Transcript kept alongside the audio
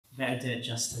better do it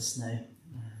justice now.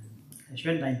 If you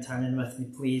wouldn't mind turning with me,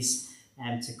 please,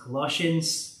 to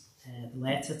Colossians, the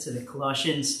letter to the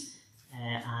Colossians,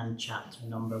 and chapter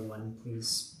number 1,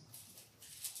 please.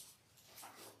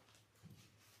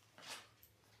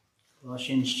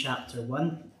 Colossians chapter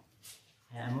 1,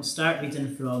 and we'll start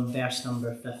reading from verse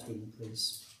number 15,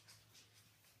 please.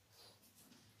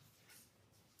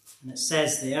 And it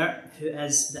says there, who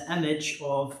is the image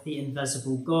of the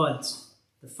invisible God,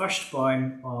 the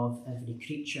firstborn of every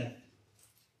creature.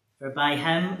 For by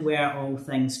him were all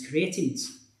things created,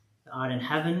 that are in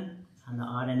heaven and that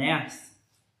are in earth,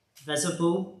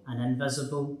 visible and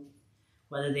invisible,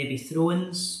 whether they be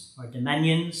thrones or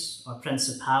dominions or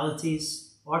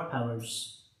principalities or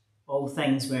powers. All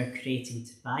things were created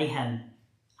by him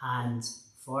and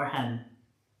for him,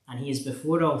 and he is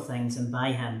before all things, and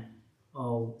by him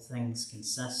all things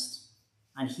consist.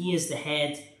 And he is the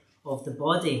head of the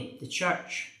body, the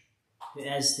church, who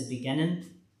is the beginning,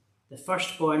 the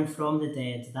firstborn from the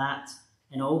dead, that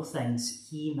in all things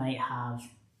he might have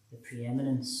the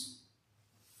preeminence.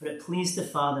 For it pleased the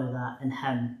Father that in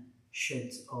him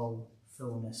should all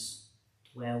fullness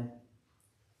dwell.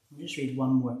 I'll just read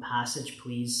one more passage,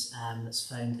 please, that's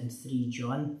found in 3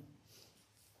 John.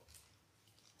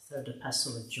 Third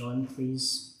epistle of John,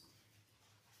 please.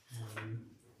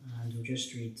 And we'll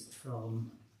just read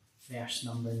from verse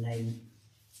number 9.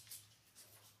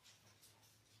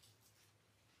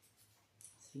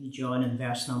 3 John and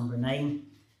verse number 9.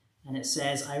 And it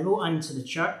says, I wrote unto the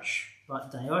church,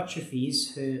 but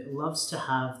Diotrephes, who loves to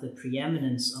have the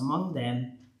preeminence among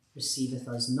them, receiveth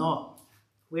us not.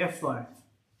 Wherefore,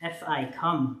 if I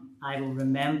come, I will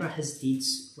remember his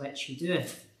deeds which he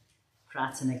doeth,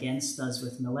 prating against us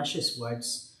with malicious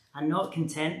words, and not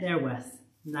content therewith,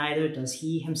 neither does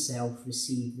he himself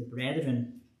receive the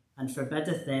brethren, and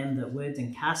forbiddeth them that would,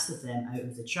 and casteth them out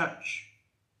of the church.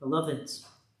 Beloved,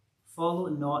 follow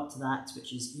not that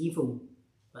which is evil,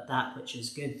 but that which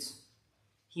is good.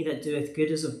 He that doeth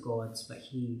good is of God, but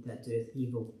he that doeth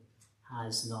evil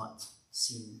has not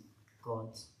seen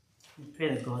God. We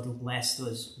pray that God will bless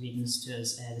those readings to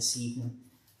us this evening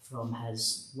from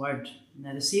his word.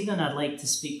 Now this evening I'd like to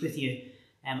speak with you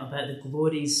about the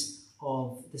glories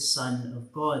of the Son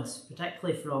of God,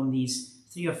 particularly from these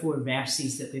 3 or 4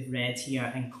 verses that we've read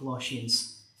here in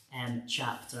Colossians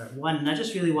chapter 1. And I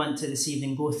just really want to this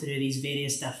evening go through these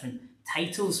various different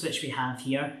titles which we have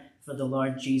here for the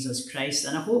Lord Jesus Christ.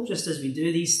 And I hope just as we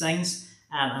do these things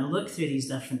and look through these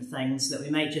different things that we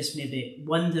might just maybe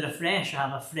wonder afresh or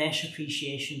have a fresh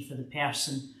appreciation for the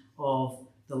person of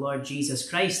the Lord Jesus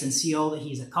Christ and see all that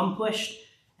he's accomplished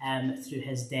through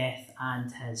his death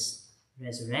and his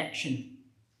resurrection.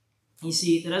 You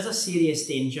see, there is a serious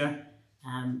danger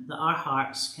that our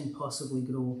hearts can possibly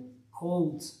grow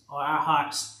cold, or our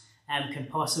hearts can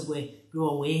possibly grow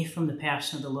away from the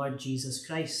person of the Lord Jesus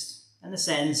Christ. In the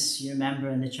sense, you remember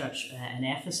in the church in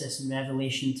Ephesus in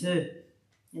Revelation 2,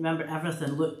 you remember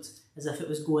everything looked as if it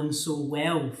was going so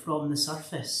well from the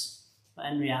surface, but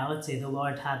in reality the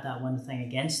Lord had that one thing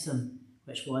against them,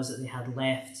 which was that they had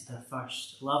left their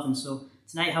first love. And so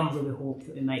tonight humbly we hope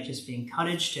that we might just be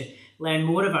encouraged to learn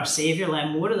more of our Saviour,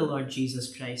 learn more of the Lord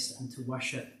Jesus Christ, and to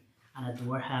worship and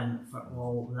adore him for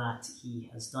all that he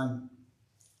has done.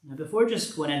 Now before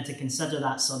just going in to consider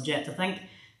that subject, I think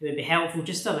it would be helpful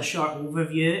just to have a short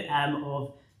overview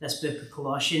of this book of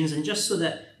Colossians, and just so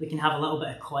that we can have a little bit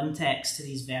of context to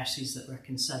these verses that we're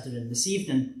considering this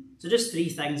evening. So just 3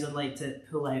 things I'd like to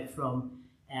pull out from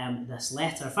this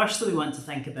letter. Firstly, we want to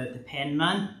think about the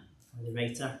penman, or the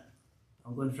writer.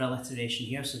 I'm going for alliteration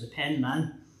here, so the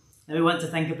penman. Then we want to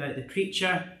think about the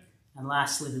preacher, and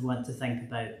lastly we want to think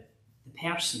about the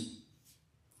person.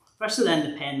 Firstly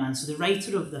then, the penman, so the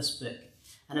writer of this book.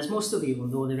 And as most of you will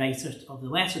know, the writer of the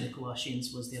letter to the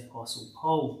Colossians was the Apostle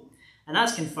Paul. And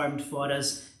that's confirmed for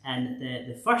us in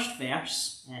the first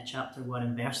verse, chapter 1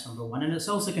 and verse number 1. And it's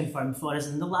also confirmed for us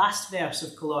in the last verse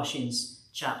of Colossians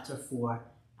chapter 4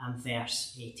 and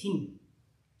verse 18.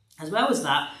 As well as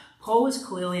that, Paul was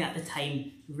clearly at the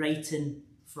time writing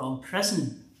from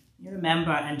prison. You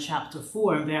remember in chapter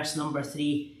 4 and verse number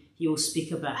 3, he will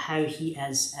speak about how he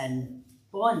is in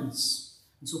bonds.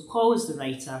 And so Paul is the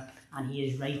writer, and he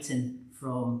is writing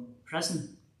from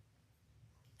prison.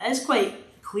 It is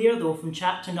quite clear, though, from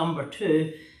chapter number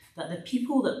 2, that the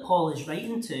people that Paul is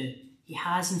writing to, he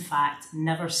has in fact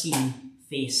never seen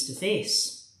face to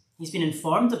face. He's been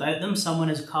informed about them. Someone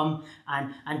has come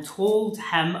and told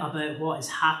him about what is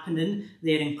happening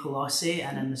there in Colossae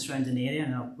and in the surrounding area,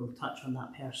 and we'll touch on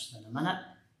that person in a minute.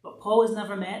 But Paul has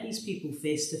never met these people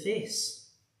face to face.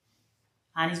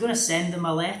 And he's going to send them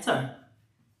a letter.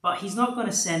 But he's not going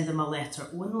to send them a letter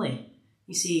only.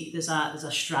 You see, there's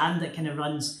a strand that kind of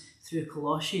runs through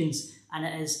Colossians, and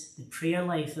it is the prayer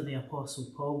life of the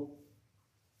Apostle Paul.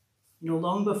 You know,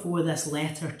 long before this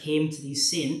letter came to these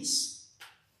saints,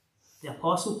 the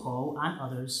Apostle Paul and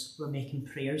others were making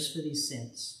prayers for these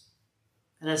saints.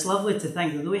 And it's lovely to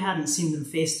think that though he hadn't seen them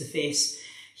face to face,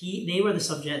 they were the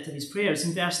subject of his prayers.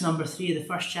 In verse number 3 of the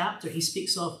first chapter, he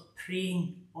speaks of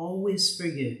praying always for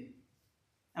you.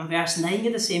 In verse 9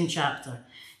 of the same chapter,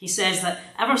 he says that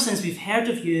ever since we've heard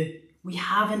of you, we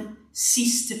haven't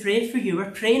ceased to pray for you. We're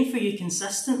praying for you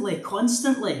consistently,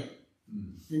 constantly.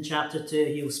 In chapter 2,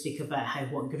 he'll speak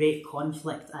about what great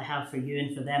conflict I have for you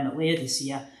and for them at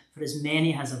Laodicea, for as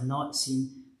many as have not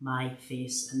seen my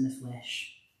face in the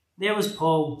flesh. There was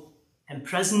Paul,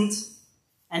 imprisoned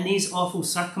in these awful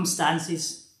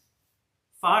circumstances,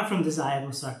 far from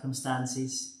desirable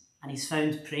circumstances, and he's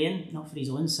found praying, not for his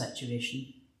own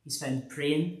situation, he's found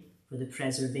praying for the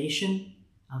preservation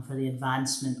and for the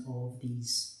advancement of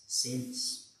these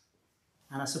saints.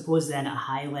 And I suppose then at a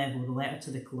high level, the letter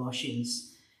to the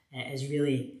Colossians is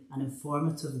really an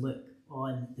informative look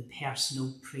on the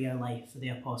personal prayer life of the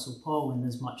Apostle Paul, and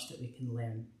there's much that we can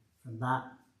learn from that.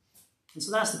 And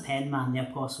so that's the pen man, the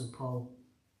Apostle Paul,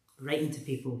 writing to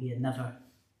people he had never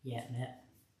yet met.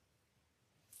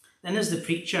 Then there's the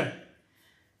preacher,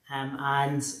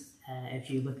 and if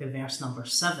you look at verse number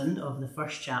 7 of the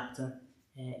first chapter,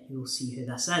 you will see who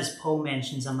this is. Paul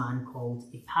mentions a man called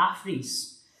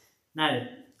Epaphras. Now,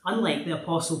 unlike the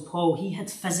Apostle Paul, he had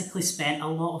physically spent a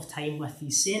lot of time with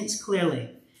these saints,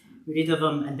 clearly. We read of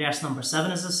him in verse number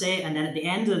 7, as I say, and then at the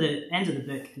end of the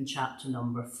book in chapter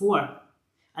number 4.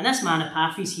 And this man,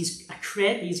 Epaphras, he's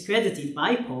credited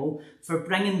by Paul for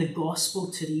bringing the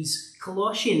gospel to these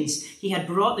Colossians. He had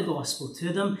brought the gospel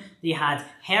to them, they had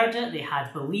heard it, they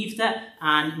had believed it,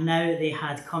 and now they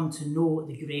had come to know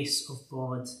the grace of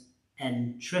God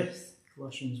in truth.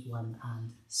 Colossians 1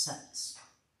 and 6.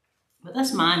 But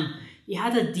this man, he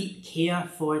had a deep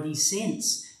care for these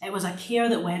saints. It was a care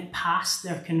that went past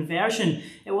their conversion.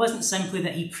 It wasn't simply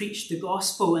that he preached the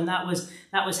gospel and that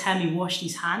was him, he washed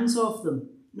his hands of them.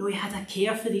 No, he had a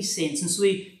care for these saints, and so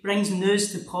he brings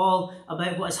news to Paul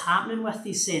about what is happening with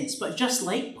these saints. But just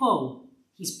like Paul,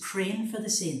 he's praying for the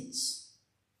saints.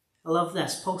 I love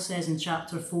this. Paul says in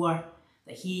chapter 4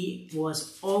 that he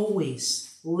was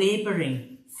always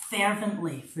labouring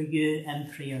fervently for you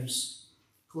in prayers.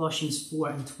 Colossians 4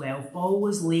 and 12,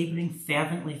 always labouring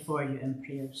fervently for you in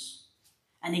prayers.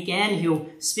 And again, he'll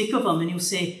speak of him and he'll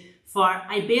say, for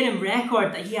I bear him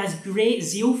record that he has great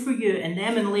zeal for you and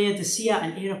them in Laodicea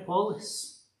and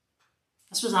Hierapolis.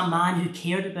 This was a man who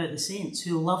cared about the saints,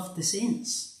 who loved the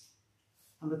saints.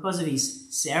 And because of his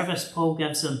service, Paul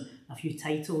gives him a few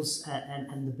titles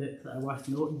in the book that are worth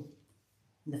noting.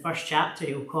 In the first chapter,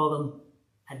 he'll call him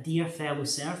a dear fellow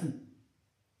servant.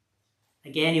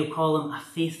 Again, he'll call him a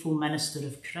faithful minister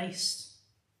of Christ.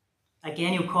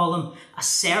 Again, he'll call him a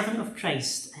servant of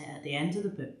Christ at the end of the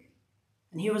book.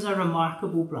 And here was a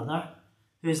remarkable brother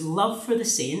whose love for the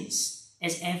saints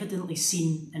is evidently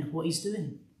seen in what he's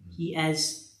doing. He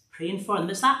is praying for them.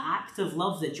 It's that act of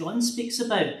love that John speaks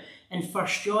about in 1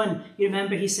 John. You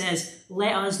remember he says,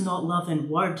 let us not love in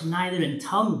word, neither in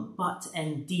tongue, but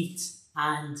in deed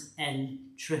and in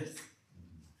truth.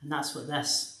 And that's what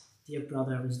this dear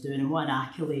brother was doing. And what an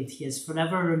accolade. He is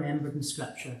forever remembered in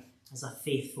Scripture as a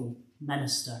faithful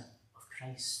minister of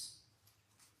Christ.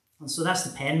 And so that's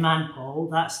the pen man, Paul.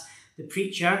 That's the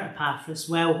preacher, Epaphras.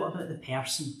 Well, what about the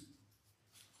person?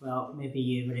 Well, maybe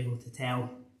you were able to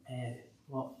tell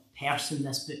what person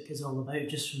this book is all about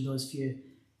just from those few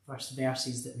first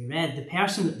verses that we read. The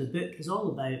person that the book is all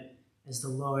about is the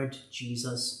Lord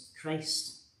Jesus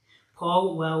Christ.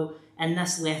 Paul will, in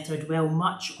this letter, dwell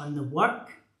much on the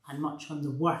work and much on the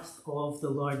worth of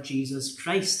the Lord Jesus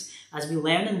Christ, as we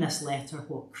learn in this letter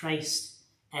what Christ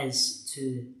is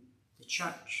to the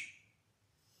church.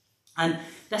 And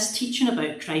this teaching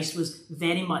about Christ was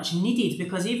very much needed,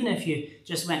 because even if you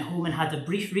just went home and had a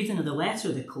brief reading of the letter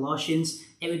of the Colossians,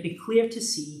 it would be clear to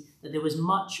see that there was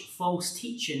much false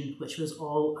teaching which was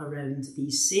all around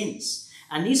these saints.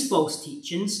 And these false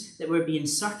teachings that were being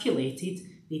circulated,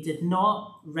 they did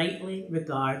not rightly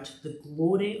regard the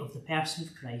glory of the person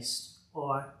of Christ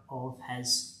or of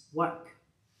his work.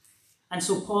 And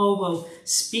so Paul will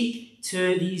speak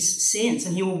to these saints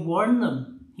and he will warn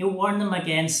them. He'll warn them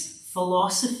against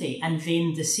philosophy and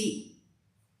vain deceit.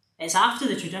 It's after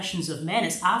the traditions of men,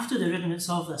 it's after the rudiments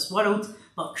of this world,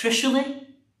 but crucially,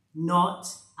 not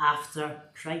after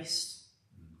Christ.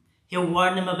 He'll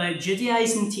warn them about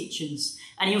Judaizing teachings,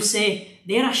 and he'll say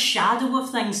they're a shadow of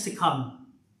things to come.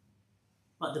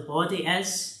 but the body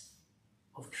is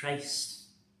of Christ.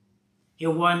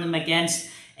 He'll warn them against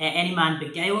any man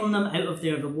beguiling them out of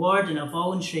their reward in a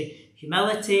voluntary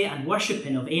humility and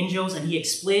worshipping of angels, and he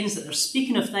explains that they're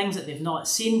speaking of things that they've not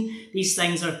seen. These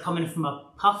things are coming from a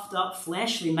puffed up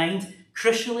fleshly mind,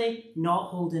 crucially not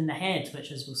holding the head,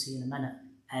 which, as we'll see in a minute,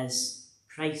 is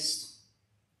Christ.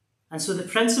 And so the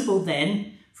principle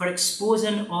then for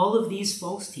exposing all of these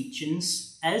false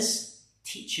teachings is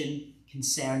teaching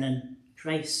concerning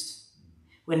Christ.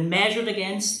 When measured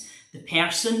against the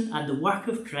person and the work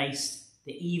of Christ,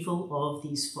 the evil of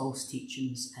these false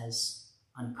teachings is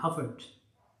uncovered.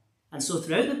 And so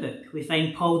throughout the book, we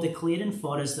find Paul declaring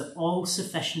for us the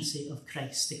all-sufficiency of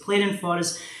Christ, declaring for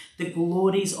us the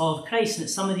glories of Christ. And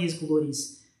it's some of these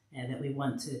glories that we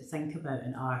want to think about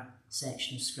in our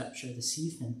section of Scripture this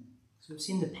evening. So we've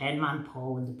seen the penman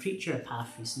Paul and the preacher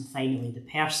Epaphras, and finally the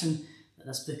person that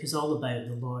this book is all about,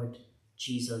 the Lord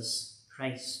Jesus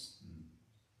Christ.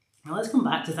 Now let's come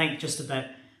back to think just about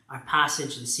our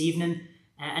passage this evening.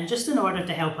 And just in order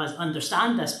to help us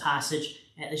understand this passage,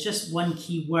 there's just one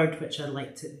key word which I'd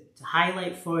like to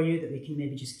highlight for you that we can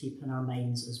maybe just keep in our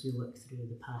minds as we look through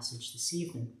the passage this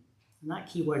evening. And that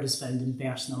key word is found in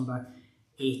verse number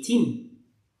 18.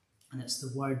 And it's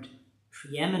the word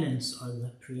preeminence, or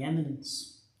the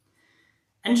preeminence.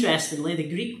 Interestingly, the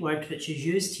Greek word which is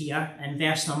used here in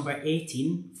verse number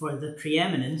 18 for the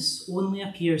preeminence only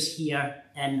appears here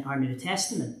in our New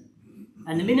Testament.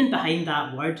 And the meaning behind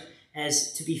that word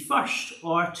is to be first,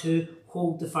 or to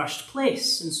hold the first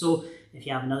place. And so if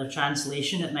you have another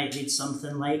translation, it might read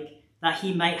something like that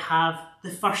he might have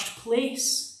the first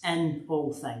place in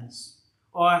all things,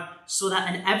 or so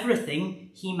that in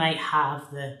everything he might have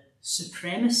the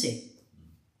supremacy.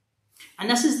 And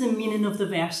this is the meaning of the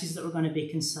verses that we're going to be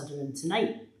considering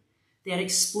tonight. They're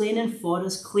explaining for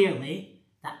us clearly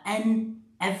that in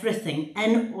everything,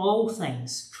 in all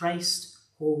things, Christ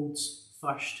holds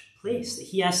first place, that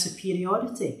he has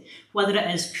superiority. Whether it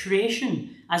is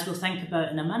creation, as we'll think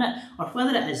about in a minute, or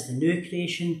whether it is the new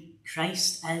creation,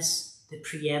 Christ is the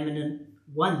preeminent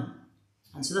one.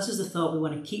 And so this is the thought we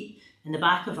want to keep in the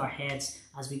back of our heads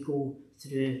as we go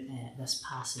through this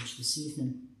passage this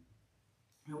evening.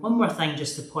 Now, one more thing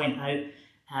just to point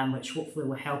out, which hopefully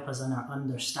will help us in our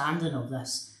understanding of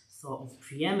this thought of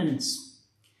preeminence.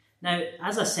 Now,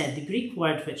 as I said, the Greek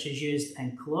word which is used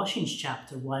in Colossians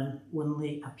chapter 1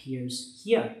 only appears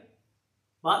here.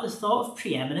 But the thought of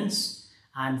preeminence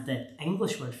and the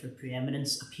English word for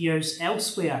preeminence appears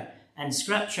elsewhere in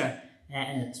Scripture.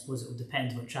 And I suppose it will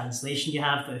depend what translation you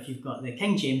have, but if you've got the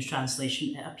King James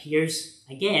translation, it appears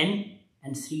again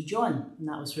in 3 John. And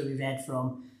that was where we read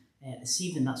from this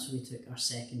evening. That's where we took our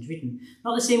second reading.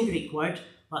 Not the same Greek word,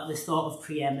 but the thought of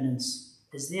preeminence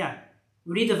is there.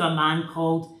 We read of a man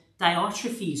called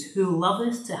Diotrephes, who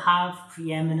loveth to have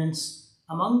preeminence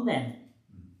among them.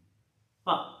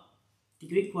 But the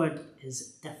Greek word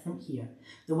is different here.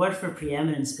 The word for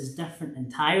preeminence is different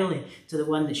entirely to the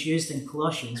one that's used in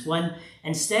Colossians 1.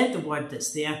 Instead, the word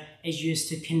that's there is used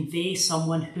to convey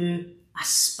someone who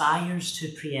aspires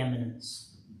to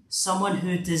preeminence, someone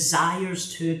who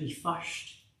desires to be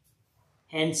first.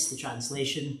 Hence the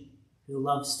translation, who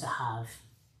loves to have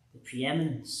the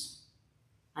preeminence.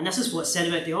 And this is what's said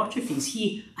about Diotrephes.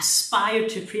 He aspired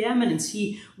to preeminence.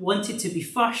 He wanted to be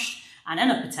first, and in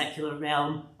a particular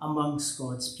realm amongst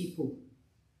God's people.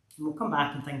 And we'll come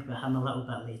back and think about him a little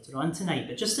bit later on tonight.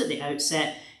 But just at the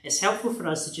outset, it's helpful for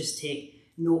us to just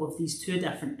take note of these two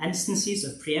different instances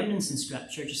of preeminence in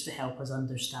Scripture, just to help us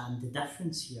understand the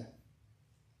difference here.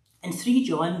 In 3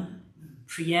 John,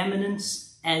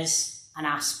 preeminence is an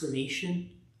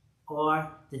aspiration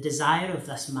or the desire of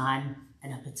this man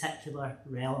in a particular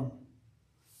realm.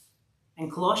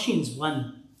 In Colossians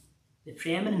 1, the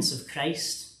preeminence of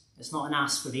Christ is not an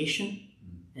aspiration,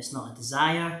 it's not a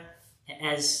desire, it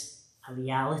is a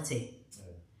reality.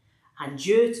 And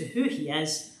due to who he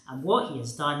is and what he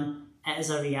has done, it is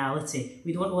a reality.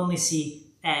 We don't only see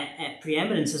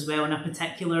preeminence as well in a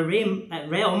particular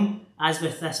realm, as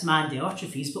with this man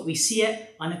Diotrephes, but we see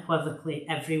it unequivocally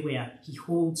everywhere. He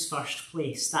holds first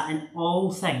place, that in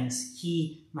all things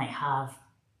he might have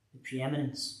the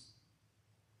preeminence.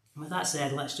 And with that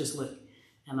said, let's just look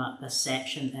at this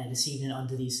section this evening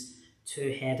under these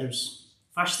two headers.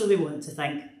 Firstly, we want to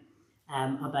think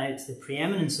about the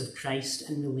preeminence of Christ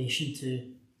in relation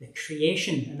to the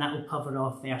creation, and that will cover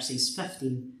off verses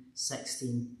 15,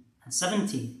 16 and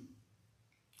 17.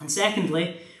 And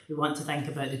secondly, we want to think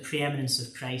about the preeminence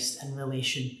of Christ in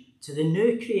relation to the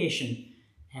new creation,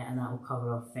 and that will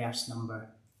cover off verse number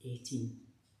 18.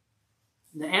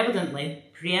 Now, evidently,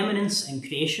 preeminence in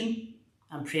creation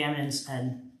and preeminence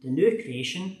in the new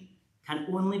creation, can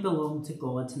only belong to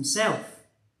God himself.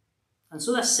 And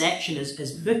so this section is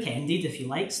bookended, if you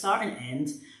like, start and end,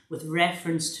 with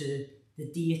reference to the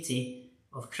deity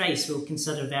of Christ. We'll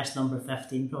consider verse number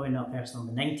 15, probably not verse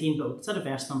number 19, but we'll consider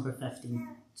verse number 15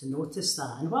 to notice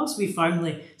that. And whilst we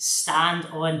firmly stand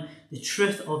on the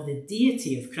truth of the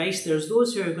deity of Christ, there's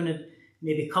those who are going to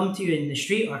maybe come to you in the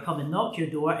street or come and knock your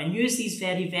door and use these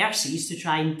very verses to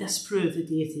try and disprove the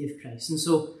deity of Christ. And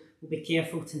so we'll be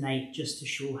careful tonight just to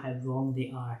show how wrong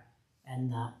they are in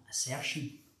that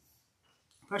assertion.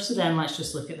 First then, let's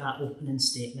just look at that opening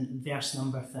statement in verse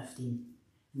number 15,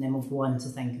 and then we'll go on to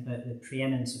think about the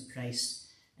preeminence of Christ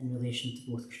in relation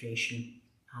to both creation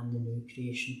and the new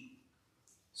creation.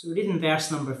 So we read in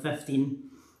verse number 15,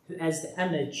 who is the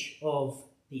image of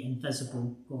the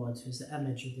invisible God, who is the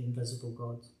image of the invisible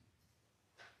God.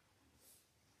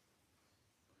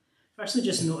 Firstly,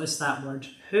 just notice that word,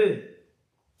 who.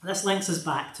 This links us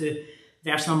back to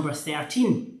verse number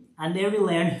 13, and there we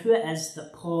learn who it is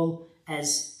that Paul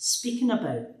is speaking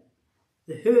about.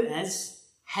 The who is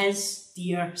his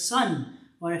dear son,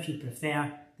 or if you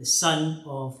prefer, the son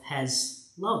of his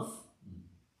love.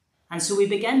 And so we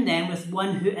begin then with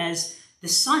one who is the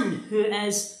son, who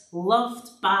is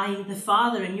loved by the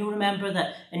Father. And you'll remember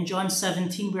that in John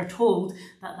 17 we're told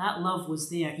that that love was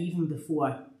there even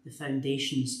before the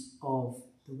foundations of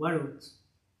the world.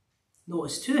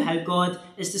 Notice too how God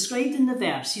is described in the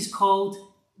verse. He's called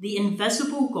the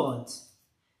invisible God.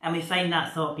 And we find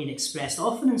that thought being expressed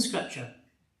often in Scripture.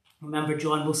 Remember,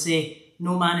 John will say,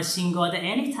 no man has seen God at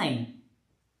any time.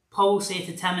 Paul will say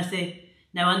to Timothy,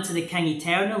 now unto the King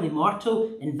eternal,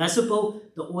 immortal, invisible,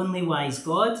 the only wise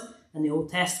God. In the Old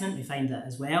Testament we find that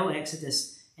as well,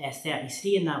 Exodus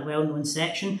 33 in that well-known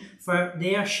section, for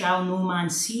there shall no man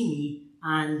see me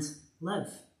and live.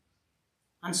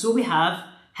 And so we have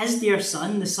his dear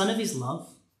son, the son of his love,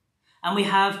 and we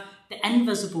have the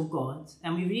invisible God,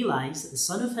 and we realise that the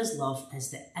son of his love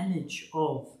is the image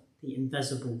of the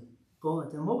invisible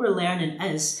God. And what we're learning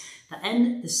is that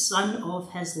in the son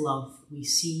of his love we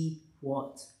see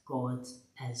what God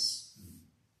is.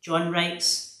 John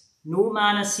writes, no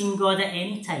man has seen God at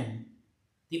any time.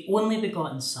 The only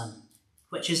begotten Son,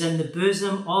 which is in the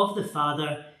bosom of the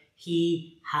Father,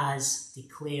 he has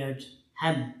declared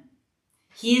him.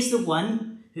 He is the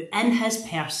one who in his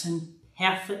person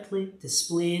perfectly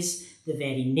displays the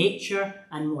very nature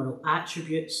and moral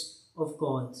attributes of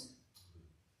God.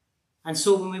 And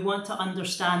so when we want to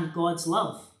understand God's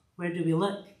love, where do we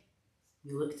look?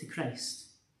 We look to Christ.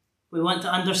 We want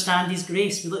to understand his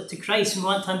grace, we look to Christ. We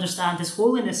want to understand his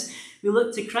holiness, we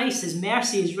look to Christ, his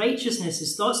mercy, his righteousness,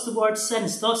 his thoughts towards sin,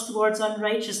 his thoughts towards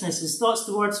unrighteousness, his thoughts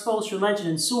towards false religion,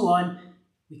 and so on.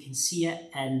 We can see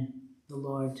it in the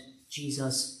Lord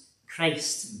Jesus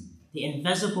Christ. The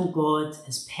invisible God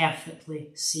is perfectly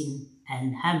seen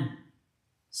in him.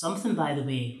 Something, by the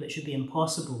way, which would be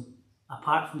impossible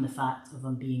apart from the fact of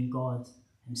him being God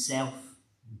himself.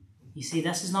 You see,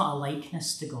 this is not a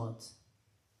likeness to God,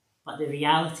 but the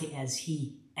reality is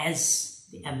he is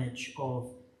the image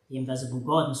of the invisible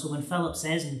God. And so when Philip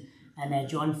says in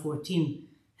John 14,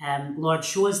 Lord,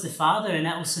 show us the Father and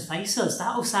it will suffice us,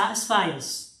 that will satisfy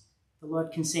us, the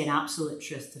Lord can say in absolute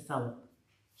truth to Philip,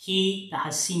 he that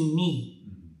has seen me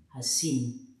has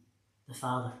seen the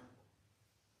Father.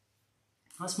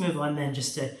 Let's move on then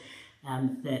just to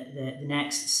the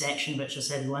next section, which I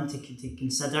said we want to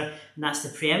consider, and that's the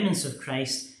preeminence of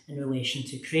Christ in relation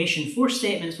to creation. 4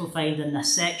 statements we'll find in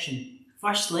this section.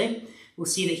 Firstly, we'll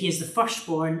see that he is the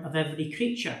firstborn of every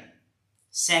creature.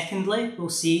 Secondly, we'll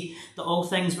see that all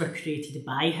things were created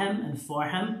by him and for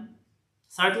him.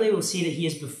 Thirdly, we'll see that he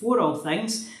is before all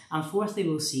things. And fourthly,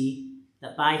 we'll see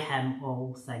that by him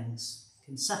all things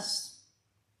consist.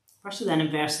 Firstly then,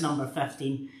 in verse number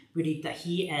 15, we read that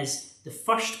he is the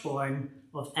firstborn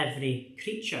of every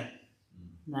creature.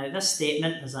 Now, this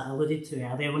statement, as I alluded to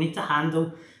earlier, we need to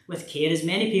handle with care, as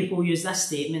many people use this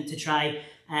statement to try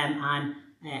and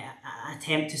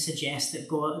attempt to suggest that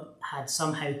God had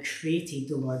somehow created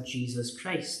the Lord Jesus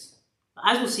Christ. But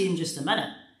as we'll see in just a minute,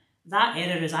 that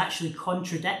error is actually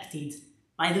contradicted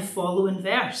by the following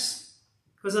verse.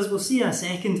 Because as we'll see in a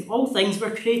second, all things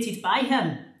were created by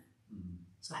him.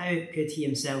 So how could he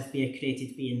himself be a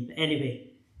created being? But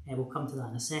anyway, we'll come to that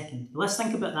in a second. But let's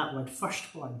think about that word,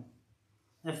 firstborn.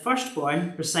 Now,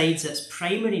 firstborn, besides its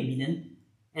primary meaning,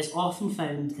 is often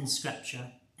found in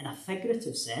Scripture in a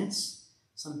figurative sense,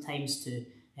 sometimes to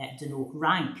denote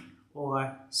rank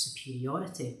or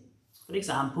superiority. For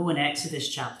example, in Exodus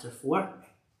chapter 4,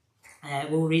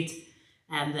 we'll read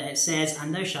that it says,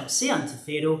 and thou shalt say unto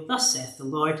Pharaoh, thus saith the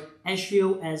Lord,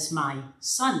 Israel is my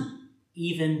son,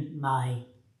 even my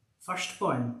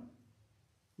firstborn.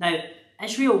 Now,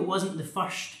 Israel wasn't the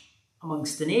first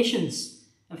amongst the nations.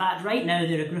 In fact, right now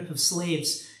they're a group of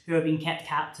slaves who are being kept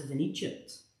captive in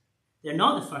Egypt. They're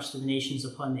not the first of the nations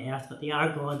upon the earth, but they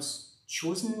are God's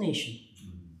chosen nation.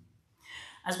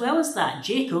 As well as that,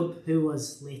 Jacob, who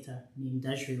was later named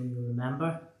Israel, you'll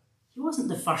remember, he wasn't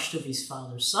the first of his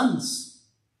father's sons.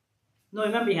 No,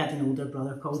 remember he had an older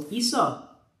brother called Esau.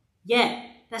 Yet,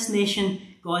 this nation,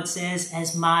 God says,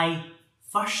 is my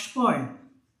firstborn.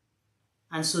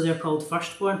 And so they're called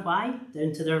firstborn. Why?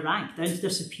 Down to their rank, down to their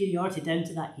superiority, down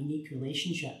to that unique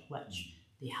relationship which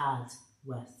they had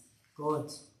with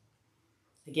God.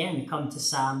 Again, we come to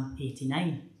Psalm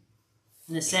 89.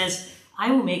 And it says, I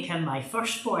will make him my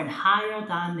firstborn higher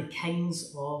than the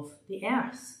kings of the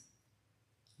earth.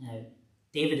 Now,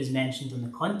 David is mentioned in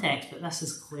the context, but this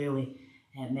is clearly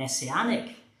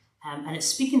messianic. And it's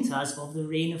speaking to us of the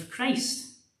reign of Christ.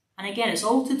 And again, it's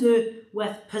all to do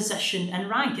with position and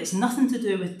rank. It's nothing to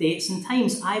do with dates and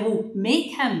times. I will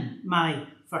make him my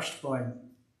firstborn.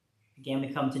 Again, we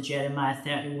come to Jeremiah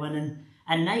 31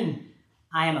 and 9.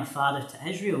 I am a father to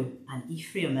Israel, and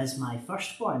Ephraim is my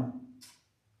firstborn.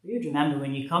 You'd remember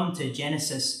when you come to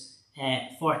Genesis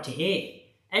 48,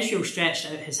 Israel stretched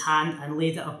out his hand and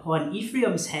laid it upon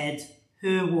Ephraim's head,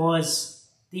 who was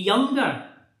the younger.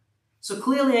 So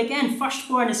clearly, again,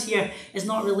 firstborn is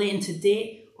not relating to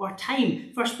date or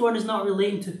time. Firstborn is not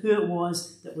relating to who it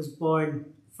was that was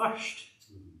born first.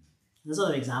 There's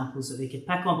other examples that we could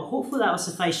pick on, but hopefully that will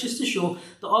suffice just to show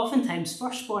that oftentimes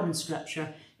firstborn in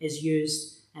Scripture is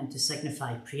used to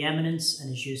signify preeminence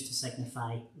and is used to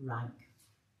signify rank.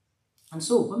 And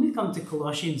so when we come to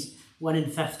Colossians 1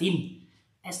 and 15,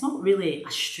 it's not really a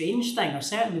strange thing, or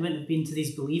certainly wouldn't have been to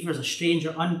these believers a strange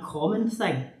or uncommon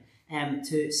thing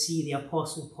to see the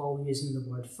Apostle Paul using the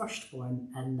word firstborn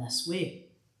in this way.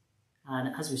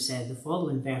 And as we said, the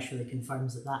following verse really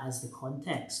confirms that that is the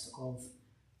context of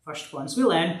firstborn. So we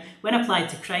learn, when applied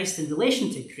to Christ in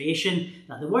relation to creation,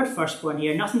 that the word firstborn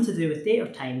here, nothing to do with date or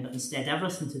time, but instead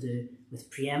everything to do with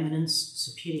preeminence,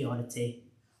 superiority,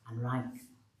 and rank.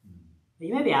 But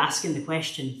you may be asking the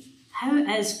question, how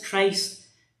is Christ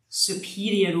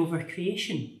superior over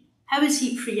creation? How is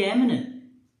he preeminent?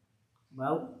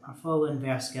 Well, our following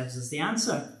verse gives us the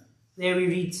answer. There we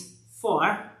read,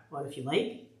 for, or if you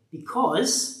like,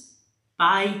 because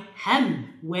by him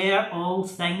were all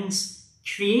things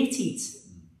created.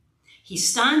 He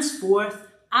stands forth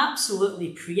absolutely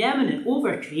preeminent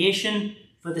over creation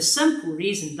for the simple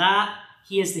reason that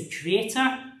he is the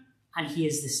creator and he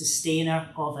is the sustainer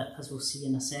of it, as we'll see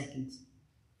in a second.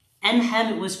 In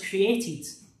him it was created.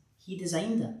 He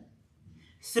designed it.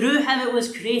 Through him it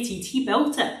was created. He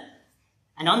built it.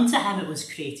 And unto him it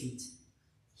was created.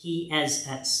 He is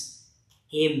its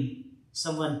aim.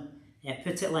 Someone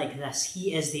put it like this.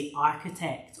 He is the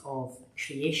architect of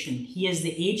creation. He is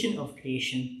the agent of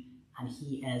creation. And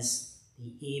he is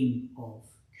the aim of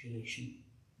creation.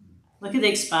 Look at the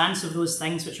expanse of those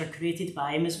things which are created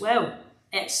by him as well.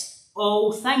 It's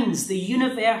all things, the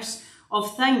universe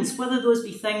of things, whether those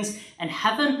be things in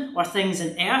heaven or things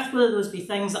in earth, whether those be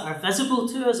things that are visible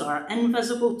to us or are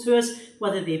invisible to us,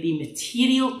 whether they be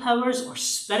material powers or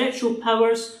spiritual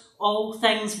powers, all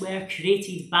things were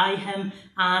created by him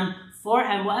and for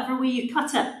him. Whatever way you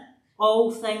cut it,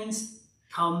 all things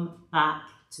come back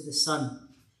to the Son.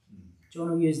 John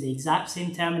will use the exact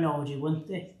same terminology, won't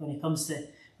they, when it comes to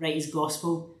write his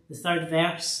gospel, the 3rd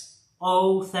verse.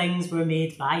 All things were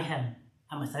made by him,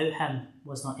 and without him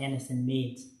was not anything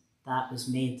made that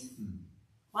was made.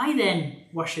 Why then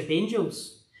worship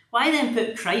angels? Why then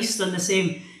put Christ on the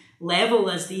same level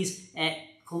as these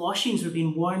Colossians were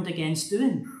being warned against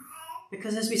doing?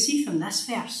 Because as we see from this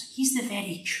verse, he's the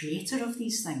very creator of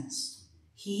these things.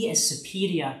 He is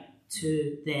superior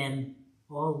to them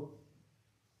all.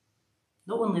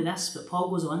 Not only this, but Paul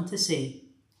goes on to say,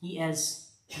 he is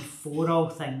before all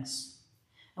things.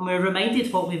 And we're reminded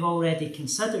of what we've already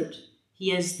considered.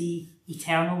 He is the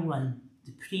eternal one,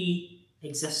 the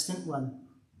pre-existent one.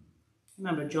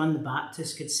 Remember, John the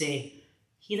Baptist could say,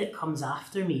 he that comes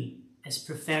after me is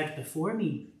preferred before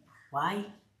me. Why?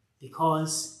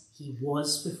 Because he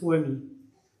was before me.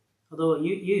 Although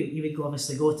you would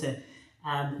obviously go to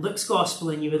Luke's Gospel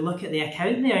and you would look at the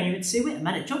account there and you would say, wait a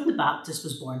minute, John the Baptist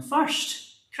was born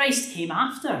first. Christ came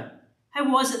after.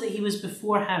 How was it that he was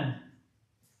before him?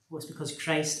 Well, it's because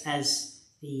Christ is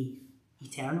the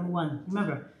eternal one.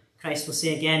 Remember, Christ will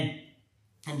say again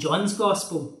in John's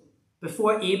Gospel,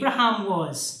 before Abraham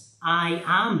was, I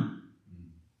am.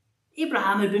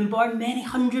 Abraham had been born many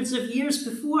hundreds of years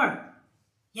before.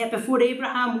 Yet before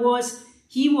Abraham was,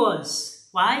 he was.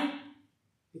 Why?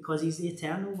 Because he's the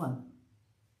eternal one.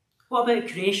 What about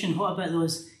creation? What about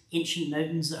those ancient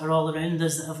mountains that are all around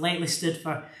us that have likely stood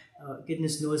for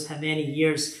goodness knows how many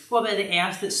years? What about the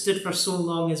earth that stood for so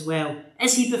long as well?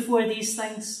 Is he before these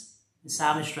things? The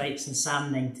psalmist writes in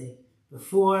Psalm 90,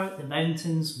 before the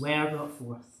mountains were brought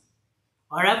forth,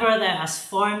 or ever thou hast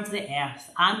formed the earth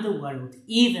and the world,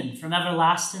 even from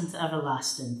everlasting to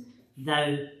everlasting,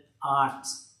 thou art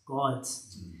God.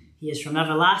 He is from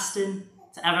everlasting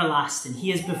to everlasting.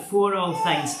 He is before all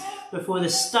things, before the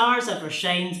stars ever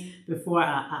shined, before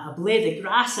a blade of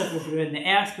grass ever grew in the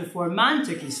earth, before man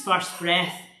took his first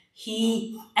breath.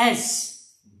 He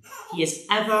is. He is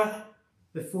ever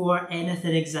before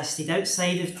anything existed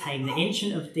outside of time, the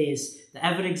Ancient of Days, the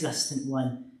ever-existent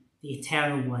one, the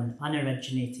eternal one,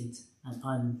 unoriginated and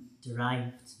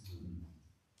underived.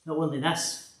 Not only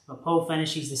this, but Paul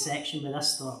finishes the section with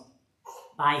this thought: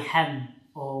 by him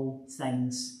all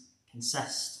things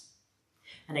consist.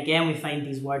 And again we find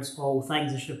these words, all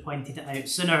things. I should have pointed it out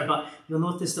sooner, but you'll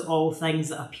notice that all things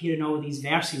that appear in all these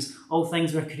verses, all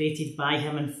things were created by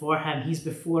him and for him. He's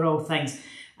before all things.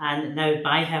 And now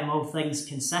by him all things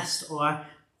consist or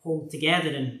hold together,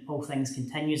 and all things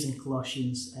continues in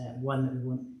Colossians 1 that we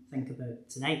won't think about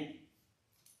tonight.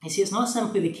 You see, it's not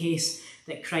simply the case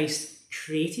that Christ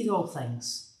created all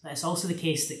things, but it's also the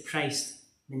case that Christ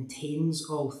maintains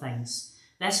all things.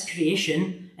 This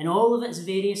creation, in all of its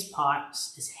various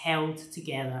parts, is held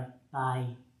together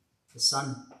by the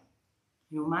Son.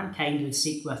 You know, mankind would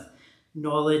seek with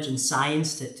knowledge and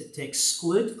science to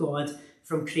exclude God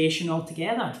from creation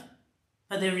altogether.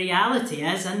 But the reality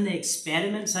is, in the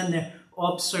experiments and the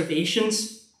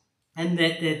observations and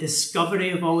the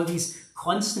discovery of all of these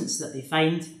constants that they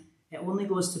find, it only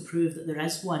goes to prove that there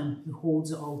is one who holds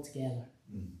it all together.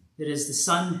 There is the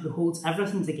Son who holds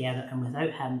everything together, and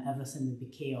without him, everything would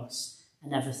be chaos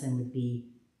and everything would be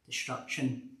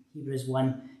destruction. Hebrews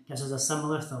 1 gives us a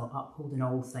similar thought, upholding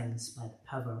all things by the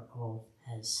power of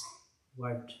his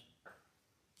word.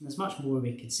 And there's much more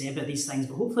we could say about these things,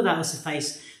 but hopefully that will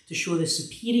suffice to show the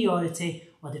superiority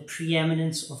or the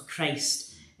preeminence of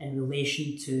Christ in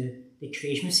relation to the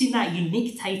creation. We've seen that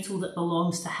unique title that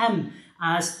belongs to him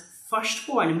as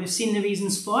firstborn, and we've seen the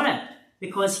reasons for it.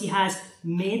 Because he has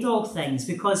made all things,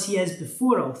 because he is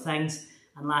before all things,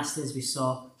 and lastly, as we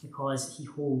saw, because he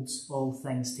holds all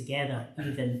things together,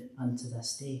 even unto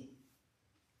this day.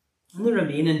 In the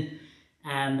remaining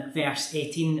verse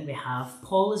 18 that we have,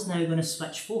 Paul is now going to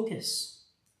switch focus.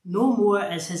 No more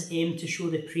is his aim to show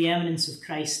the preeminence of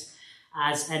Christ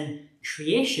as in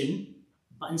creation,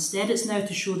 but instead it's now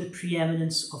to show the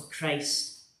preeminence of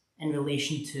Christ in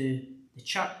relation to the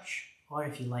church, or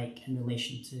if you like, in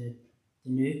relation to the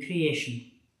new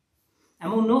creation.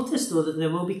 And we'll notice, though, that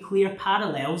there will be clear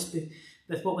parallels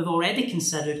with what we've already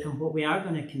considered and what we are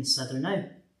going to consider now.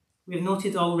 We've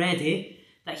noted already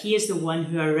that he is the one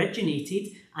who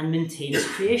originated and maintains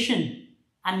creation.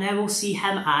 And now we'll see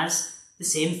him as the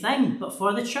same thing, but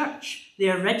for the church, the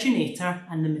originator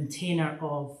and the maintainer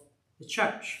of the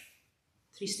church.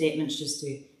 3 statements just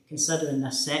to consider in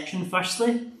this section.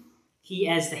 Firstly, he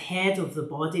is the head of the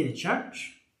body, the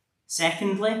church.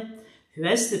 Secondly, who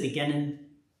is the beginning,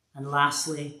 and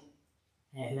lastly,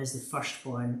 who is the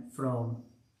firstborn from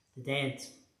the dead.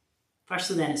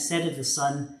 Firstly then, it's said of the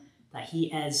Son that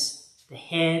he is the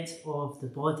head of the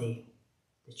body,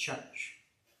 the church.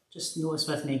 Just notice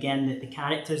with me again that the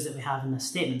characters that we have in this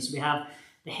statement. So we have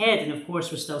the head, and of course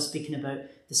we're still speaking about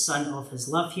the Son of his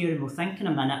love here, and we'll think in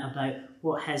a minute about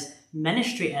what his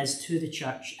ministry is to the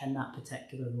church in that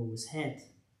particular role as head.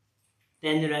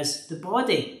 Then there is the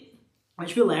body,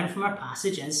 which we learn from our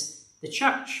passage is the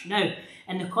church. Now,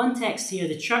 in the context here,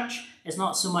 the church is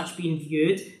not so much being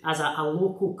viewed as a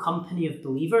local company of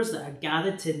believers that are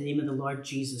gathered to the name of the Lord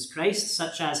Jesus Christ,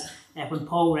 such as when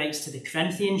Paul writes to the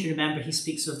Corinthians, you remember he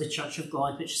speaks of the church of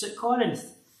God, which is at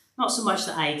Corinth. Not so much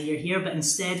the idea here, but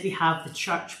instead we have the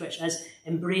church, which is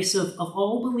embracive of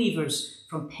all believers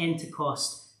from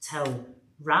Pentecost till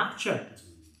rapture.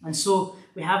 And so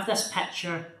we have this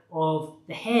picture of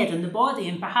the head and the body,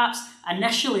 and perhaps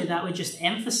initially that would just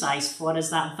emphasise for us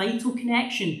that vital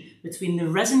connection between the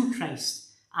risen Christ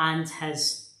and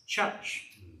his church.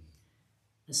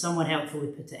 As someone helpfully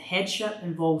put it, headship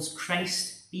involves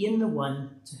Christ being the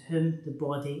one to whom the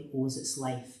body owes its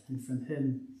life and from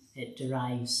whom it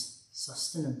derives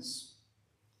sustenance.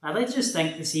 I'd like to just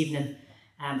think this evening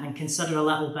and consider a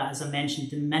little bit, as I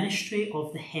mentioned, the ministry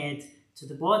of the head to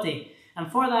the body. And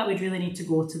for that, we'd really need to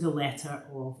go to the letter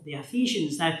of the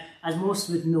Ephesians. Now, as most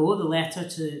would know, the letter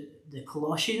to the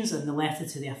Colossians and the letter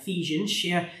to the Ephesians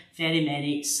share very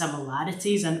many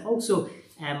similarities and also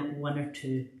one or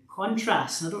two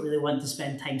contrasts. And I don't really want to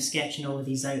spend time sketching all of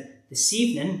these out this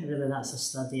evening. Really, that's a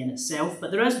study in itself,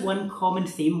 but there is one common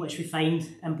theme which we find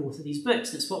in both of these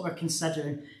books. It's what we're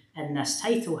considering in this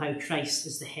title, how Christ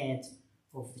is the head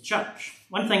of the church.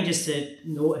 One thing just to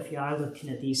note if you are looking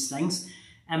at these things,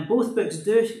 both books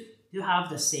do have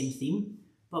the same theme,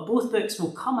 but both books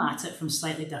will come at it from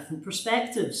slightly different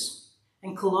perspectives.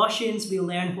 In Colossians, we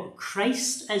learn what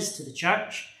Christ is to the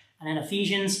church, and in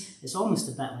Ephesians, it's almost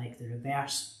a bit like the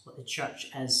reverse, what the church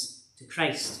is to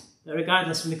Christ. But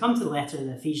regardless, when we come to the letter of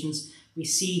the Ephesians, we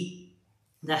see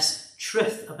this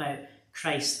truth about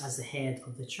Christ as the head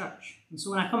of the church. And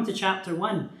so when I come to chapter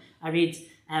 1, I read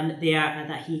there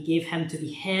that he gave him to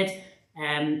be head,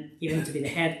 even to be the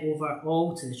head over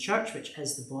all to the church, which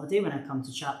is the body. When I come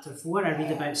to chapter 4, I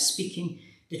read about speaking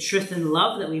the truth in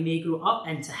love, that we may grow up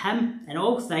into him in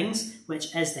all things,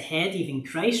 which is the head, even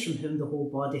Christ, from whom the whole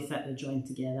body fitly joined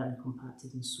together and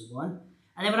compacted and so on.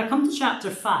 And then when I come to chapter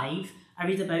 5, I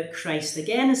read about Christ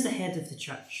again as the head of the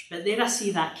church. But there I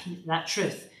see that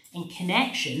truth in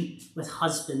connection with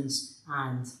husbands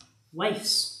and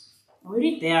wives. And we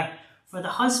read there, for the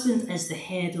husband is the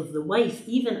head of the wife,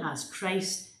 even as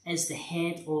Christ is the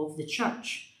head of the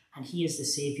church, and he is the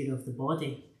saviour of the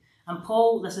body. And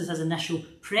Paul, this is his initial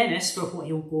premise for what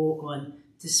he'll go on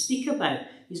to speak about.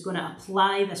 He's going to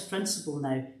apply this principle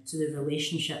now to the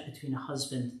relationship between a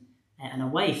husband and a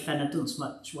wife. And I don't so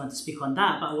much want to speak on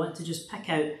that, but I want to just pick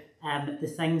out the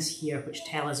things here which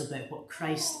tell us about what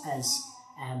Christ is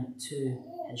to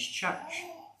his church.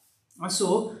 And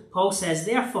so Paul says,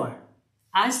 therefore,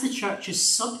 as the church is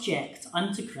subject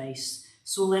unto Christ,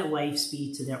 so let wives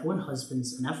be to their own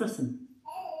husbands in everything.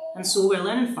 And so we're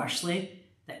learning firstly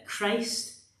that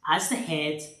Christ, as the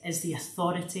head, is the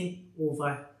authority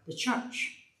over the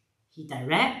church. He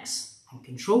directs and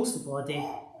controls the body,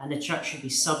 and the church should be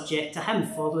subject to him,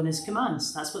 following his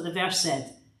commands. That's what the verse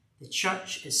said. The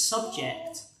church is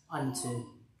subject unto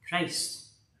Christ.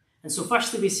 And so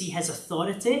firstly we see his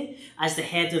authority as the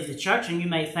head of the church, and you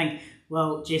might think,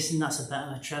 well, Jason, that's a bit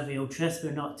of a trivial truth.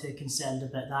 We're not too concerned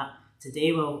about that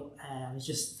today. Well, I was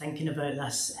just thinking about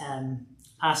this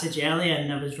passage earlier,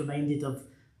 and I was reminded of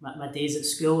my days at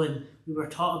school, and we were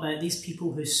taught about these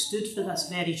people who stood for this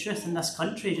very truth in this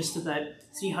country just about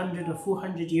 300 or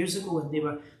 400 years ago, and they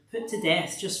were put to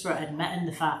death just for admitting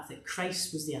the fact that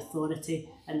Christ was the authority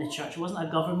in the church. It wasn't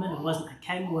a government, it wasn't a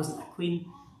king, it wasn't a queen,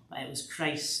 but it was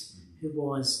Christ who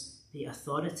was the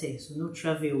authority. So no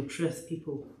trivial truth.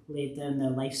 People laid down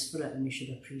their lives for it, and we should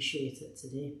appreciate it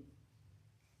today.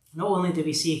 Not only do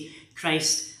we see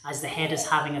Christ as the head as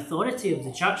having authority of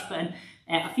the church, but in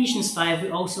Ephesians 5 we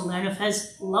also learn of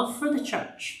his love for the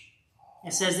church.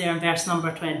 It says there in verse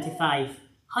number 25,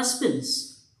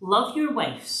 husbands, love your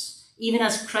wives, even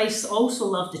as Christ also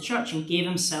loved the church and gave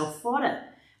himself for it.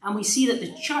 And we see that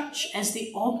the church is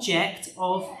the object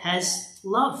of his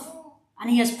love. And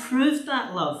he has proved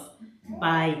that love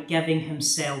by giving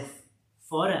himself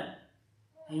for it.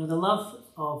 You know, the love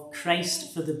of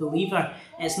Christ for the believer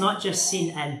is not just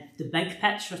seen in the big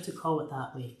picture, to call it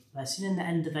that way, but it's seen in the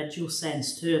individual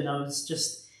sense too. And I was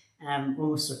just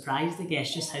almost surprised, I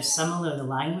guess, just how similar the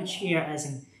language here is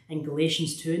in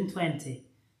Galatians 2:20.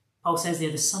 Paul says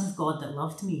there, the Son of God that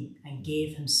loved me and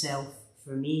gave himself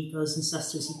for me. Brothers and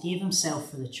sisters, he gave himself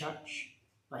for the church,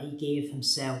 but he gave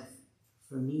himself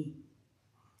for me.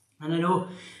 And I know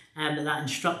that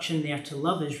instruction there to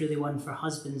love is really one for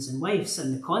husbands and wives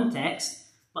in the context,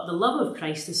 but the love of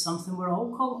Christ is something we're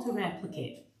all called to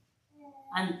replicate.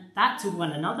 And that to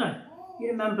one another. You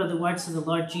remember the words of the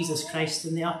Lord Jesus Christ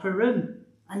in the upper room.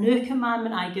 A new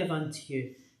commandment I give unto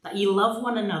you, that ye love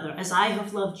one another as I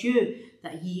have loved you,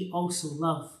 that ye also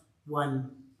love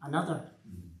one another.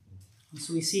 And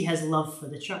so we see his love for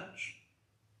the church.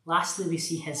 Lastly, we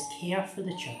see his care for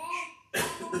the church.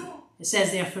 It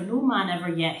says there, for no man ever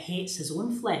yet hates his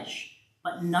own flesh,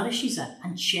 but nourishes it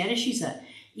and cherishes it,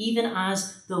 even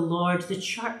as the Lord the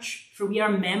church, for we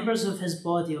are members of his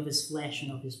body, of his flesh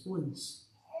and of his bones.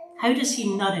 How does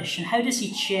he nourish and how does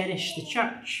he cherish the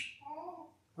church?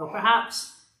 Well,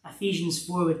 perhaps Ephesians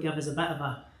 4 would give us a bit of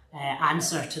an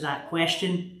answer to that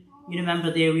question. You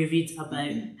remember there we read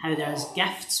about how there's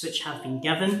gifts which have been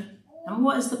given. And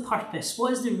what is the purpose?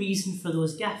 What is the reason for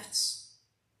those gifts?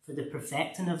 For the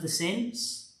perfecting of the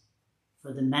saints,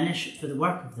 for the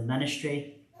work of the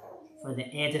ministry, for the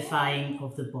edifying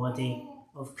of the body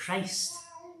of Christ.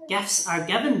 Gifts are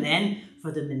given then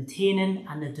for the maintaining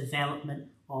and the development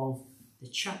of the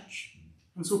church.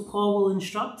 And so Paul will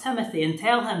instruct Timothy and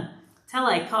tell him, till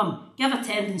I come, give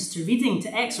attendance to reading,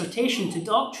 to exhortation, to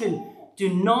doctrine.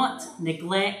 Do not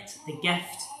neglect the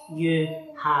gift you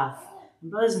have. And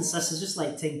brothers and sisters, just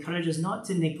like to encourage us not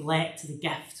to neglect the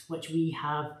gift which we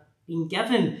have been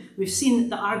given. We've seen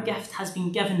that our gift has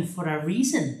been given for a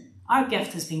reason. Our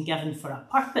gift has been given for a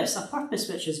purpose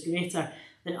which is greater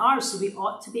than ours. So we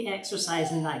ought to be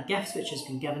exercising that gift which has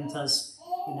been given to us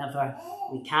whenever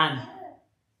we can.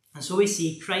 And so we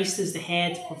see Christ as the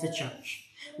head of the church.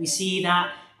 We see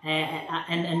that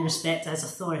in respect to his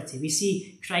authority. We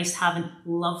see Christ having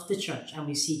loved the church, and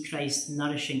we see Christ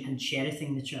nourishing and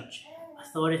cherishing the church.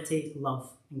 Authority, love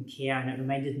and care. And it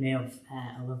reminded me of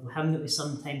a little hymn that we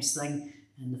sometimes sing.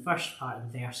 And the first part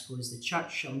of the verse goes, "The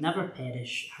church shall never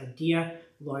perish, her dear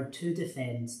Lord to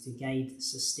defend, to guide,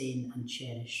 sustain and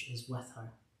cherish is with her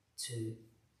to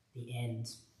the end."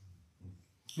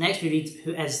 Next we read,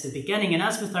 "Who is the beginning." And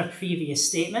as with our previous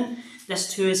statement,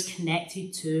 this too is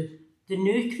connected to the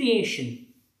new creation.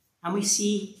 And we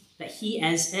see that he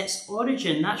is its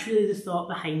origin. That's really the thought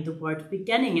behind the word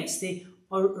beginning. It's the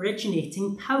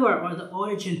originating power, or the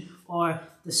origin, or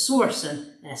the source.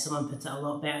 And someone put it a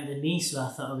lot better than me, so I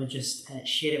thought I would just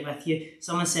share it with you.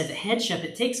 Someone said that headship,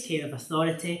 it takes care of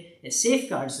authority, it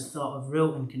safeguards the thought of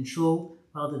rule and control,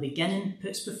 while the beginning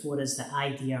puts before us the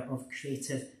idea of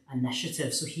creative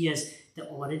initiative. So he is the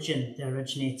origin, the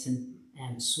originating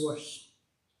source.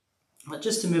 But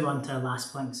just to move on to our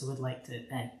last point, because I would like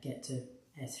to get to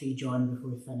 3 John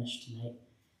before we finish tonight.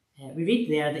 We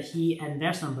read there that he, in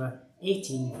verse number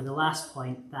 18, for the last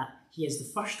point, that he is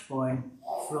the firstborn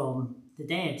from the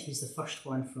dead. He's the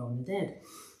firstborn from the dead.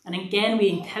 And again, we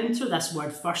encounter this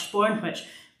word firstborn, which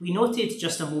we noted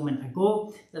just a moment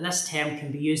ago, that this term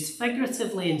can be used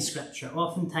figuratively in Scripture,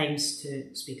 oftentimes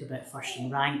to speak about first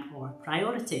in rank or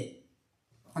priority.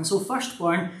 And so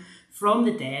firstborn from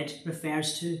the dead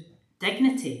refers to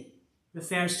dignity,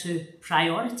 refers to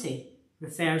priority,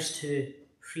 refers to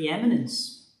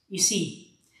preeminence. You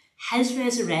see, his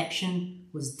resurrection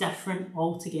was different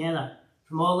altogether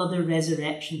from all other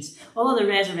resurrections. All other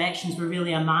resurrections were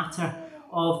really a matter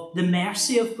of the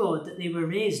mercy of God that they were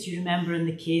raised. You remember in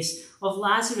the case of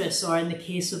Lazarus, or in the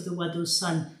case of the widow's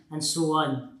son, and so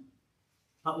on.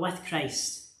 But with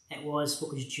Christ, it was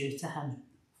what was due to him,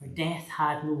 for death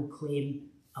had no claim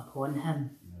upon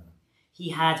him. He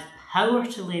had power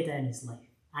to lay down his life,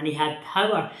 and he had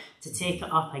power to take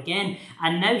it up again.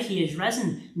 And now he is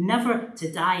risen, never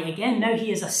to die again. Now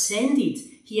he is ascended.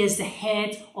 He is the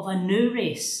head of a new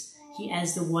race. He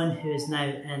is the one who is now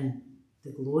in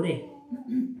the glory.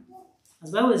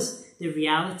 As well as the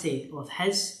reality of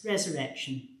his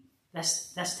resurrection,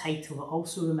 this title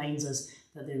also reminds us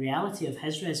that the reality of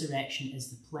his resurrection is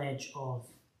the pledge of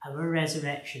our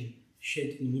resurrection,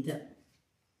 should we need it.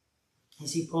 You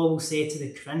see, Paul will say to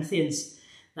the Corinthians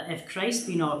that if Christ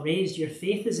be not raised, your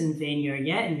faith is in vain, you are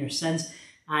yet in your sins,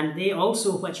 and they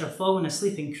also which are fallen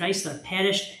asleep in Christ are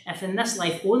perished. If in this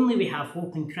life only we have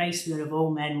hope in Christ, we are of all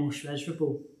men most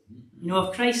miserable. You know,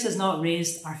 if Christ is not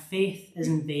raised, our faith is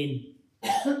in vain.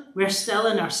 We're still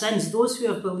in our sins. Those who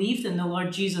have believed in the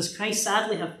Lord Jesus Christ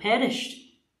sadly have perished.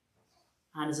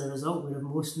 And as a result, we're of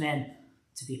most men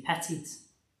to be pitied.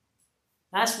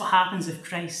 That's what happens if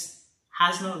Christ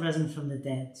has not risen from the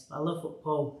dead. But I love what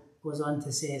Paul goes on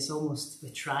to say. It's almost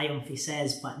with triumph. He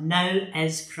says, "But now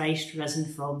is Christ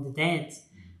risen from the dead,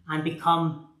 and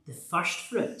become the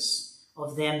firstfruits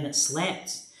of them that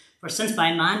slept. For since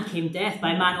by man came death,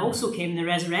 by man also came the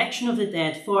resurrection of the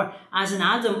dead. For as in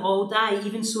Adam all die,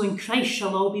 even so in Christ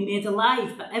shall all be made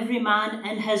alive. But every man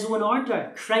in his own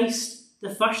order, Christ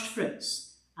the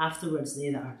firstfruits, afterwards they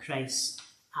that are Christ's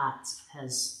at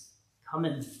his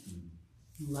coming."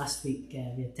 Last week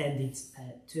we attended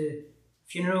 2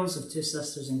 funerals of 2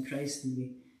 sisters in Christ, and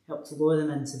we helped to lower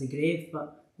them into the grave.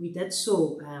 But we did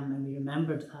so, and we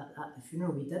remembered at the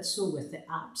funeral, we did so with the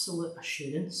absolute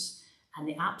assurance and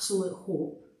the absolute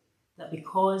hope that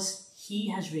because he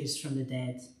has raised from the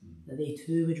dead, that they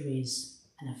too would raise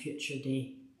in a future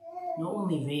day. Not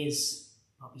only raise,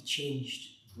 but be changed.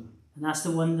 And that's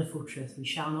the wonderful truth. We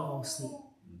shall not all sleep,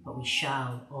 but we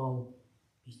shall all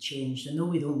be changed. And though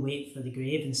we don't wait for the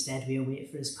grave, instead we wait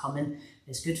for his coming,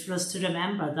 it's good for us to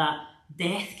remember that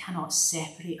death cannot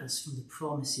separate us from the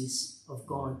promises of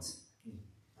God.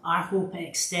 Our hope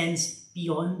extends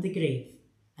beyond the grave,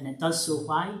 and it does so.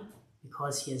 Why?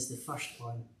 Because he is the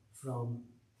firstborn from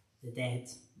the dead.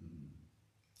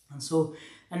 And so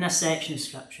in this section of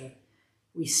Scripture,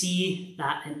 we see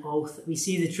that we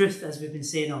see the truth, as we've been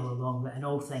saying all along, that in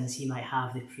all things he might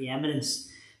have the preeminence.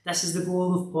 This is the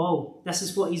goal of Paul. This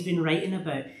is what he's been writing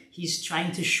about. He's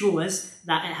trying to show us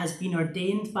that it has been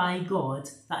ordained by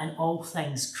God that in all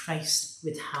things Christ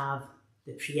would have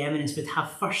the preeminence, would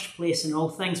have first place in all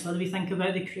things. Whether we think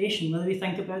about the creation, whether we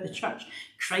think about the church,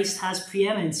 Christ has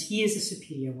preeminence. He is the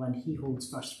superior one. He holds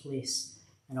first place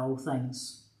in all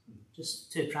things.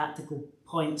 Just two practical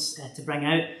points to bring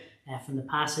out from the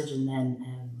passage, and then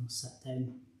we'll sit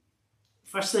down.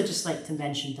 Firstly, I'd just like to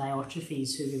mention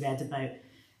Diotrephes, who we read about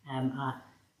at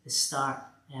the start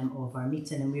of our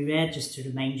meeting. And we read, just to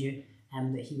remind you,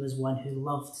 that he was one who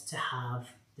loved to have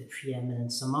the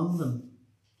preeminence among them.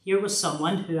 Here was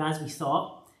someone who, as we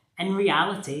thought, in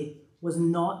reality was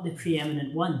not the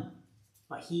preeminent one,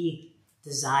 but he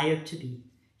desired to be.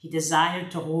 He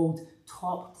desired to hold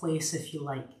top place, if you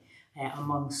like,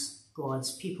 amongst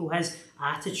God's people. His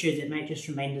attitude, it might just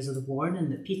remind us of the warning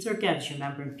that Peter gives. You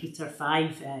remember in Peter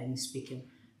 5, and he's speaking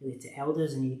really to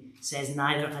elders, and he says,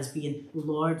 neither as being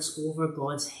lords over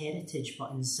God's heritage,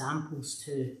 but examples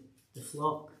to the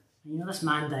flock. And you know, this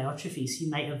man Diotrephes, he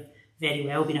might have very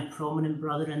well been a prominent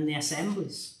brother in the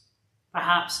assemblies.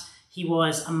 Perhaps he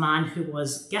was a man who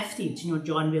was gifted. You know,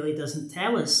 John really doesn't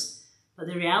tell us. But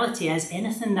the reality is,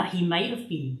 anything that he might have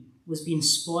been was being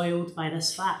spoiled by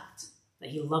this fact, that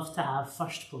he loved to have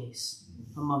first place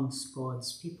amongst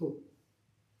God's people.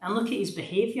 And look at his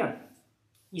behaviour.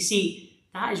 You see,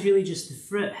 that is really just the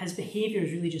fruit. His behaviour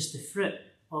is really just the fruit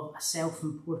of a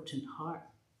self-important heart.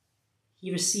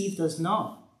 He received us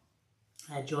not,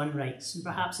 John writes. And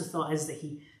perhaps the thought is that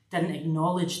he didn't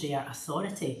acknowledge their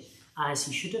authority as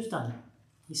he should have done.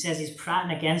 He says he's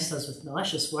prating against us with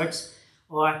malicious words,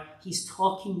 or he's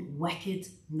talking wicked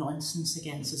nonsense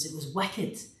against us. It was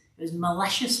wicked. It was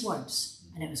malicious words,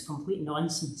 and it was complete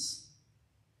nonsense.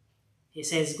 It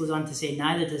says, goes on to say,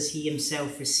 neither does he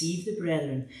himself receive the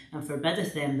brethren, and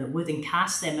forbiddeth them that would, and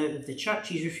cast them out of the church.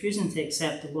 He's refusing to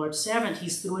accept the Lord's servant.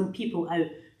 He's throwing people out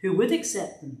who would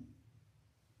accept them.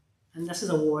 And this is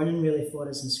a warning really for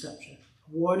us in Scripture.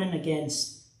 A warning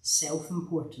against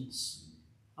self-importance.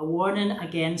 A warning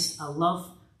against a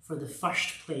love for the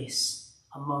first place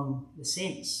among the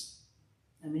saints.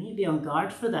 And we need to be on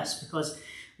guard for this, because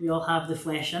we all have the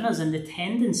flesh in us, and the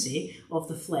tendency of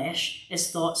the flesh is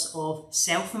thoughts of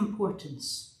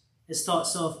self-importance, is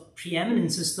thoughts of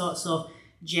preeminence, is thoughts of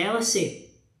jealousy.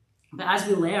 But as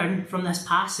we learn from this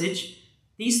passage,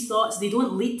 these thoughts, they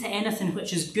don't lead to anything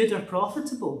which is good or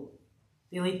profitable.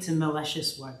 They lead to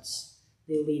malicious words.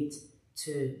 They lead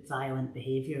to violent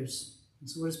behaviours. And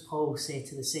so what does Paul say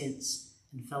to the saints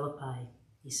in Philippi?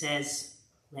 He says,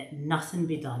 let nothing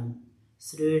be done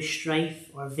through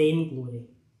strife or vainglory,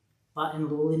 but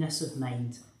in lowliness of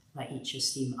mind, let each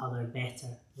esteem other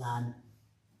better than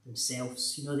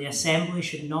themselves. You know, the assembly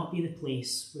should not be the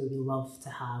place where we love to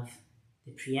have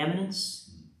the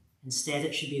preeminence. Instead,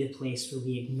 it should be the place where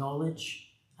we acknowledge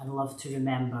and love to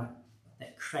remember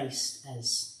that Christ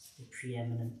is the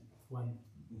preeminent one.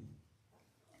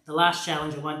 The last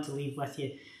challenge I want to leave with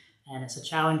you, and it's a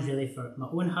challenge really for my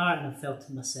own heart, and I've felt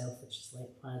it myself, which is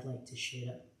why I'd like to share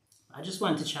it. I just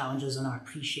want to challenge us on our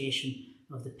appreciation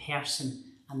of the person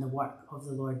and the work of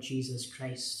the Lord Jesus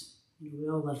Christ. You know, we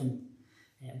all live in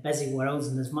busy worlds,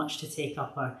 and there's much to take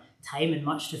up our time and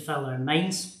much to fill our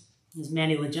minds. There's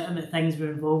many legitimate things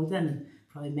we're involved in, and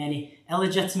probably many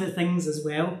illegitimate things as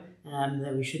well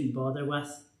that we shouldn't bother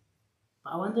with.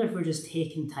 But I wonder if we're just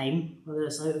taking time, whether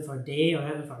it's out of our day or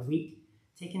out of our week,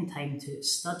 taking time to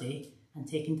study and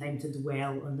taking time to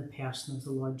dwell on the person of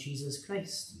the Lord Jesus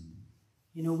Christ.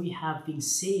 You know, we have been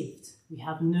saved. We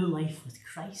have new life with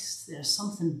Christ. There's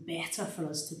something better for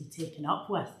us to be taken up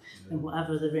with than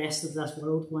whatever the rest of this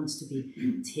world wants to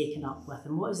be taken up with.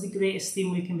 And what is the greatest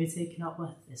thing we can be taken up with?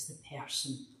 It's the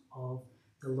person of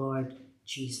the Lord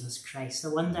Jesus Christ. I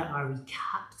wonder, are we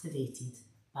captivated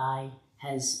by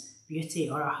his beauty,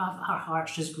 or have our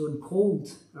hearts just grown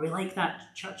cold? Are we like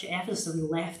that church at Ephesus, that we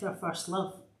left our first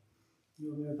love? You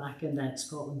know, we were back in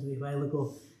Scotland a wee while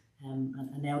ago.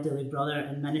 An elderly brother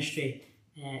in ministry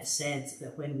said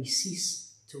that when we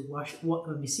cease to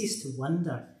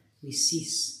wonder, we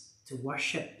cease to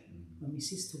worship. When we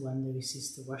cease to wonder, we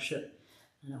cease to worship.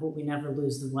 And I hope we never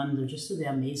lose the wonder, just of the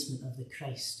amazement of the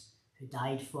Christ who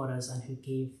died for us and who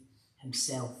gave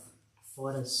himself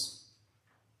for us.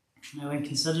 Now, when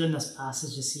considering this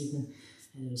passage this evening,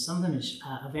 there was something which,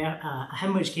 a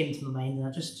hymn which came to my mind, and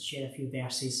I'll just share a few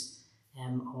verses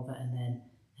of it, and then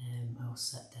I'll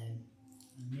sit down.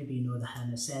 And maybe you know the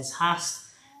hymn. It says, hast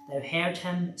thou heard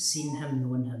him, seen him,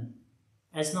 known him?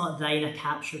 Is not thine a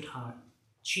captured heart?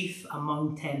 Chief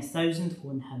among 10,000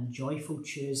 own him, joyful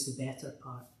choose the better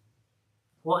part.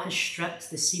 What has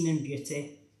stripped the seeming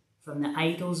beauty from the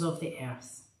idols of the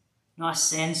earth? Not a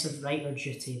sense of right or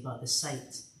duty, but the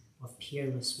sight of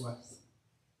peerless worth.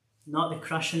 Not the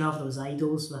crushing of those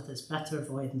idols with its bitter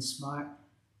void and smart,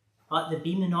 but the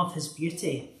beaming of his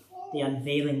beauty, the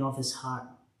unveiling of his heart.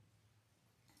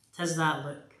 'Tis that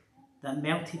look that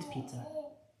melted Peter,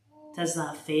 'Tis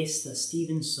that face that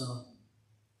Stephen saw.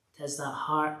 'Tis that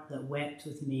heart that wept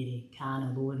with Mary, can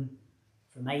alone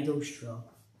from idols draw.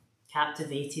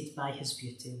 Captivated by his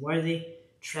beauty, worthy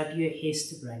tribute haste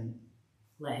to bring.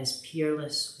 Let his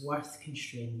peerless worth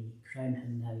constrain thee, crown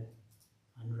him now,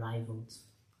 unrivalled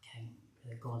King.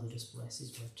 May the God of just bless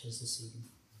his word to us this evening.